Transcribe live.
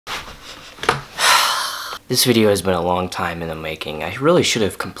This video has been a long time in the making. I really should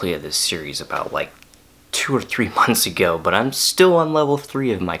have completed this series about like 2 or 3 months ago, but I'm still on level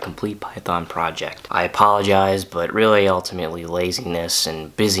 3 of my complete Python project. I apologize, but really ultimately laziness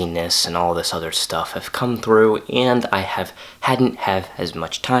and busyness and all this other stuff have come through, and I hadn't have as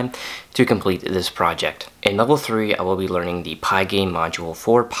much time to complete this project. In level 3, I will be learning the Pygame module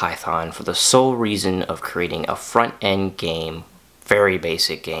for Python for the sole reason of creating a front-end game, very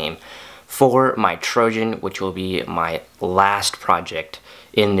basic game, for my Trojan, which will be my last project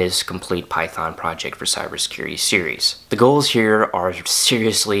in this complete Python project for Cybersecurity series. The goals here are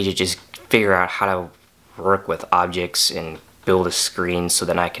seriously to just figure out how to work with objects and build a screen so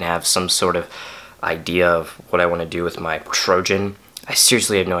that I can have some sort of idea of what I want to do with my Trojan. I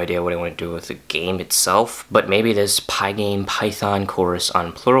seriously have no idea what I want to do with the game itself, but maybe this Pygame Python course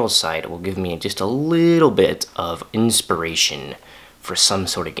on PluralSight will give me just a little bit of inspiration for some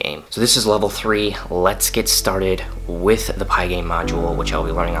sort of game. So this is level 3. Let's get started with the Pygame module, which I'll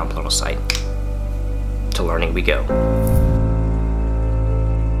be learning on PluralSight. To learning we go.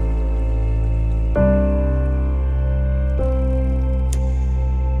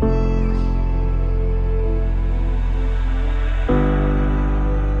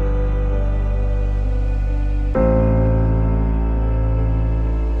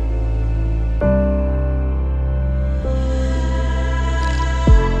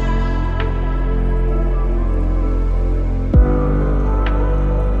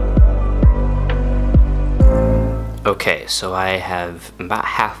 Okay, so I have about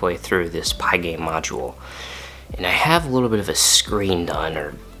halfway through this Pygame module, and I have a little bit of a screen done,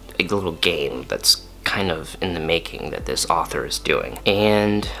 or a little game that's kind of in the making that this author is doing.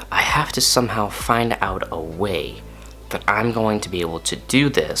 And I have to somehow find out a way that I'm going to be able to do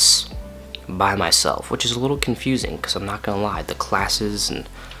this by myself, which is a little confusing because I'm not gonna lie, the classes and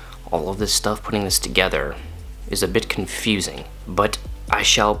all of this stuff, putting this together, is a bit confusing. But I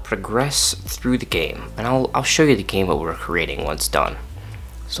shall progress through the game, and I'll show you the game that we're creating once done.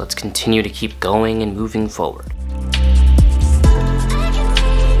 So let's continue to keep going and moving forward.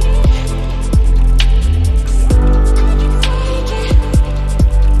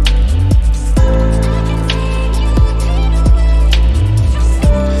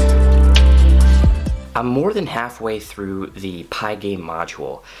 I'm more than halfway through the Pygame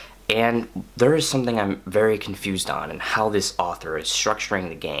module, and there is something I'm very confused on and how this author is structuring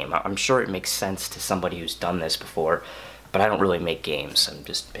the game. I'm sure it makes sense to somebody who's done this before, but I don't really make games. I'm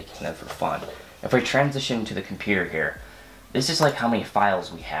just making them for fun. If we transition to the computer here, this is like how many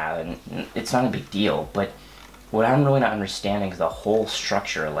files we have, and it's not a big deal, but what I'm really not understanding is the whole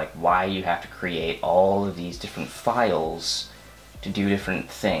structure, like why you have to create all of these different files to do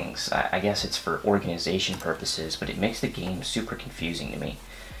different things. I guess it's for organization purposes, but it makes the game super confusing to me.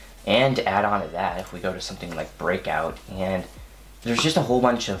 And to add on to that, if we go to something like Breakout, and there's just a whole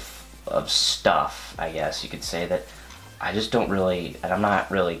bunch of stuff, I guess you could say, that I just don't really, and I'm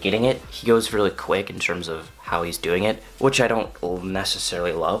not really getting it. He goes really quick in terms of how he's doing it, which I don't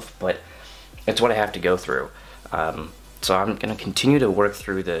necessarily love, but it's what I have to go through. So I'm going to continue to work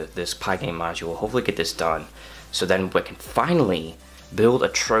through this Pygame module, hopefully get this done, so then we can finally build a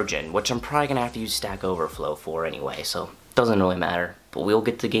Trojan, which I'm probably going to have to use StackOverFlow for anyway, so doesn't really matter, but we'll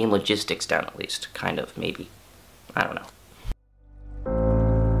get the game logistics down at least, kind of, maybe. I don't know.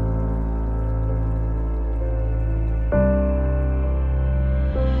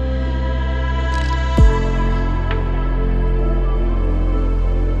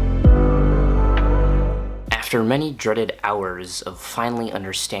 After many dreaded hours of finally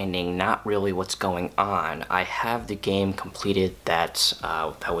understanding not really what's going on, I have the game completed that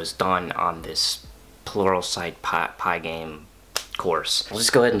was done on this PluralSight Pygame course. I'll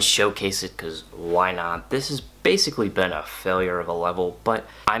just go ahead and showcase it because why not? This has basically been a failure of a level, but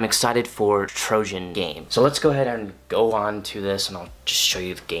I'm excited for Trojan game. So let's go ahead and go on to this, and I'll just show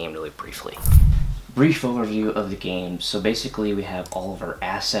you the game really briefly. Brief overview of the game. So basically we have all of our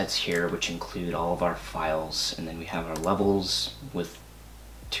assets here, which include all of our files, and then we have our levels with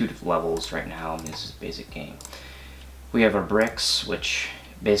 2 levels right now. This is a basic game. We have our bricks, which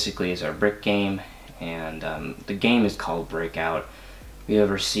basically is our brick game, and the game is called Breakout. We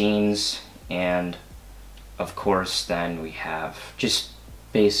have our scenes, and of course then we have just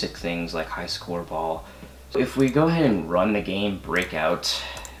basic things like high score ball. So if we go ahead and run the game Breakout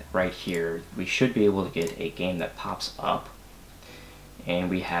right here, we should be able to get a game that pops up, and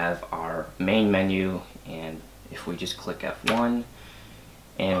we have our main menu, and if we just click F1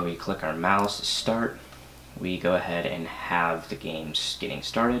 and we click our mouse to start, we go ahead and have the game getting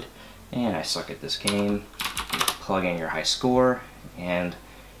started. And I suck at this game. You plug in your high score, and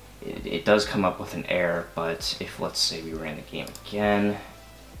it does come up with an error, but if, let's say, we ran the game again,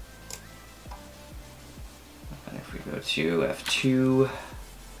 and if we go to F2,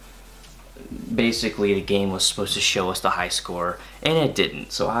 basically the game was supposed to show us the high score, and it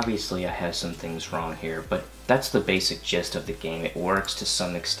didn't. So obviously I have some things wrong here, but that's the basic gist of the game. It works to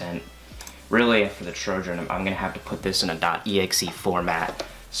some extent. Really, for the Trojan, I'm gonna have to put this in a .exe format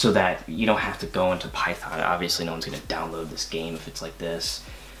so that you don't have to go into Python. Obviously no one's gonna download this game if it's like this.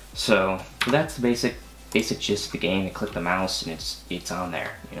 So that's the basic gist of the game. You click the mouse and it's on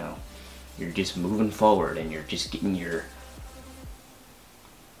there, you know. You're just moving forward and you're just getting your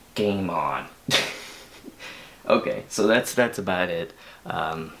game on. Okay, so that's about it.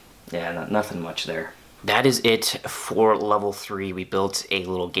 Yeah, nothing much there. That is it for level 3. We built a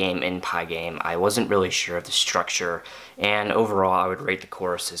little game in Pygame. I wasn't really sure of the structure, and overall I would rate the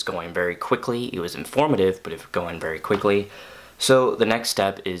course as going very quickly. It was informative, but it going very quickly. So the next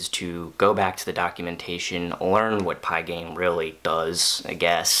step is to go back to the documentation, learn what Pygame really does, I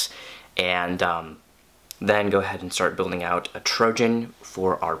guess, and then go ahead and start building out a Trojan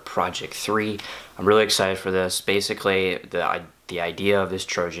for our project 3. I'm really excited for this. Basically, the idea of this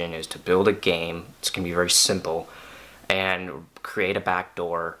Trojan is to build a game. It's going to be very simple, and create a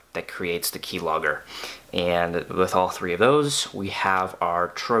backdoor that creates the keylogger. And with all 3 of those, we have our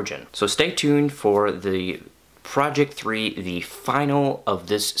Trojan. So stay tuned for the project 3, the final of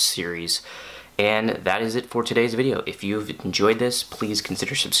this series. And that is it for today's video. If you've enjoyed this, please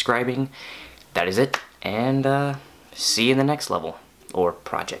consider subscribing. That is it, and see you in the next level, or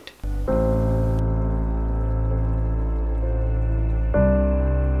project.